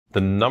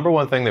The number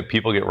one thing that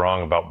people get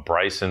wrong about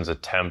Bryson's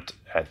attempt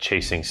at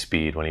chasing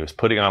speed when he was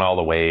putting on all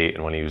the weight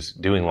and when he was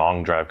doing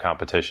long drive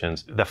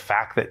competitions, the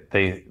fact that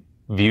they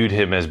viewed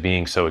him as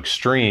being so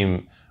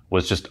extreme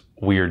was just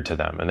weird to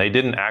them. And they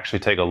didn't actually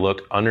take a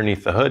look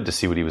underneath the hood to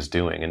see what he was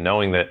doing and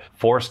knowing that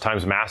force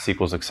times mass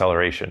equals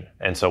acceleration.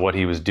 And so what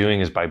he was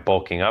doing is by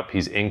bulking up,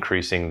 he's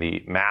increasing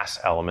the mass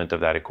element of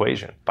that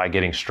equation. By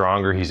getting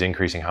stronger, he's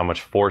increasing how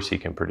much force he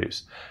can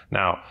produce.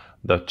 Now,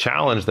 the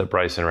challenge that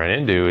Bryson ran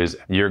into is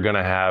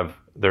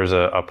there's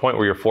a point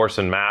where your force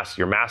and mass,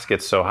 your mass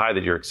gets so high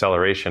that your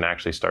acceleration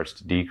actually starts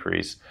to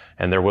decrease.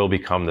 And there will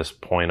become this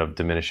point of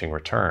diminishing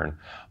return.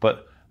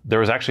 But there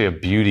was actually a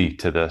beauty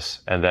to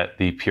this, and that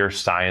the pure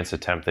science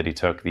attempt that he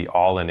took, the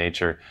all in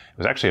nature, it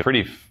was actually a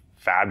pretty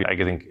fabulous,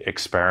 I think,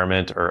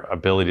 experiment or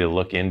ability to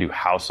look into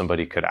how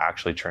somebody could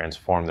actually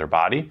transform their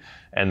body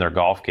and their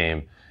golf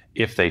game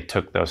if they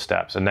took those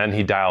steps. And then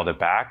he dialed it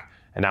back,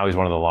 and now he's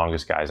one of the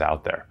longest guys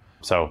out there.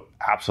 So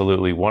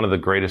absolutely one of the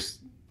greatest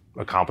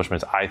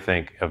accomplishments, I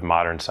think, of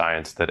modern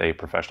science that a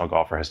professional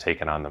golfer has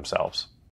taken on themselves.